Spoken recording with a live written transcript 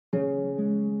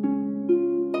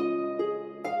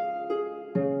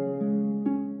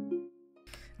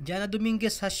Janna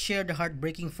Dominguez has shared a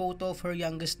heartbreaking photo of her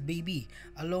youngest baby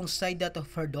alongside that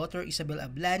of her daughter Yzabel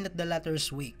Ablan at the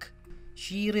latter's wake.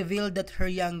 She revealed that her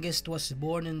youngest was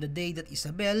born on the day that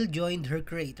Yzabel joined her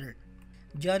creator.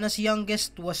 Janna's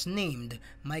youngest was named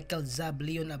Michael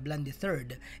Zablion Ablan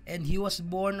III and he was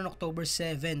born on October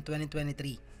 7,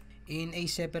 2023. In a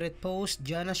separate post,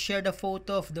 Janna shared a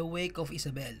photo of the wake of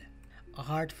Yzabel. A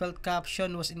heartfelt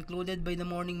caption was included by the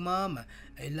morning mom.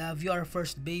 "I love you, our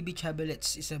first baby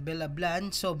chabelets, Yzabel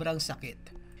Ablan, sobrang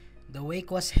sakit." The wake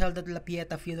was held at La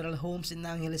Pieta Funeral Homes in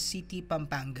Angeles City,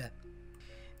 Pampanga.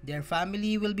 Their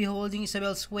family will be holding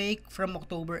Yzabel's wake from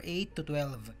October 8 to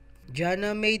 12.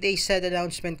 Janna made a sad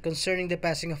announcement concerning the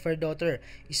passing of her daughter,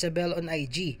 Yzabel, on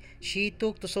IG. She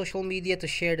took to social media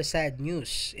to share the sad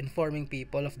news, informing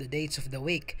people of the dates of the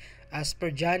wake. As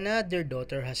per Janna, their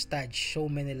daughter has touched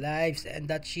so many lives and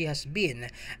that she has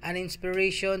been an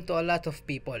inspiration to a lot of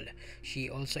people. She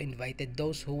also invited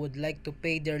those who would like to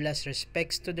pay their last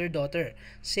respects to their daughter,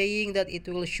 saying that it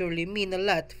will surely mean a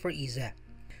lot for Yza.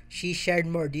 She shared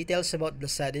more details about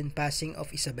the sudden passing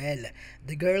of Yzabel.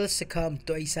 The girl succumbed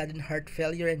to a sudden heart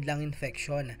failure and lung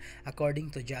infection.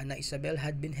 According to Janna, Yzabel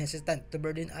had been hesitant to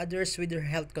burden others with her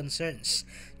health concerns,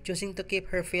 choosing to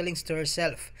keep her feelings to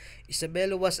herself.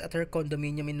 Yzabel was at her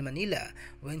condominium in Manila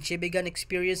when she began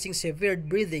experiencing severe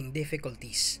breathing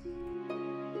difficulties.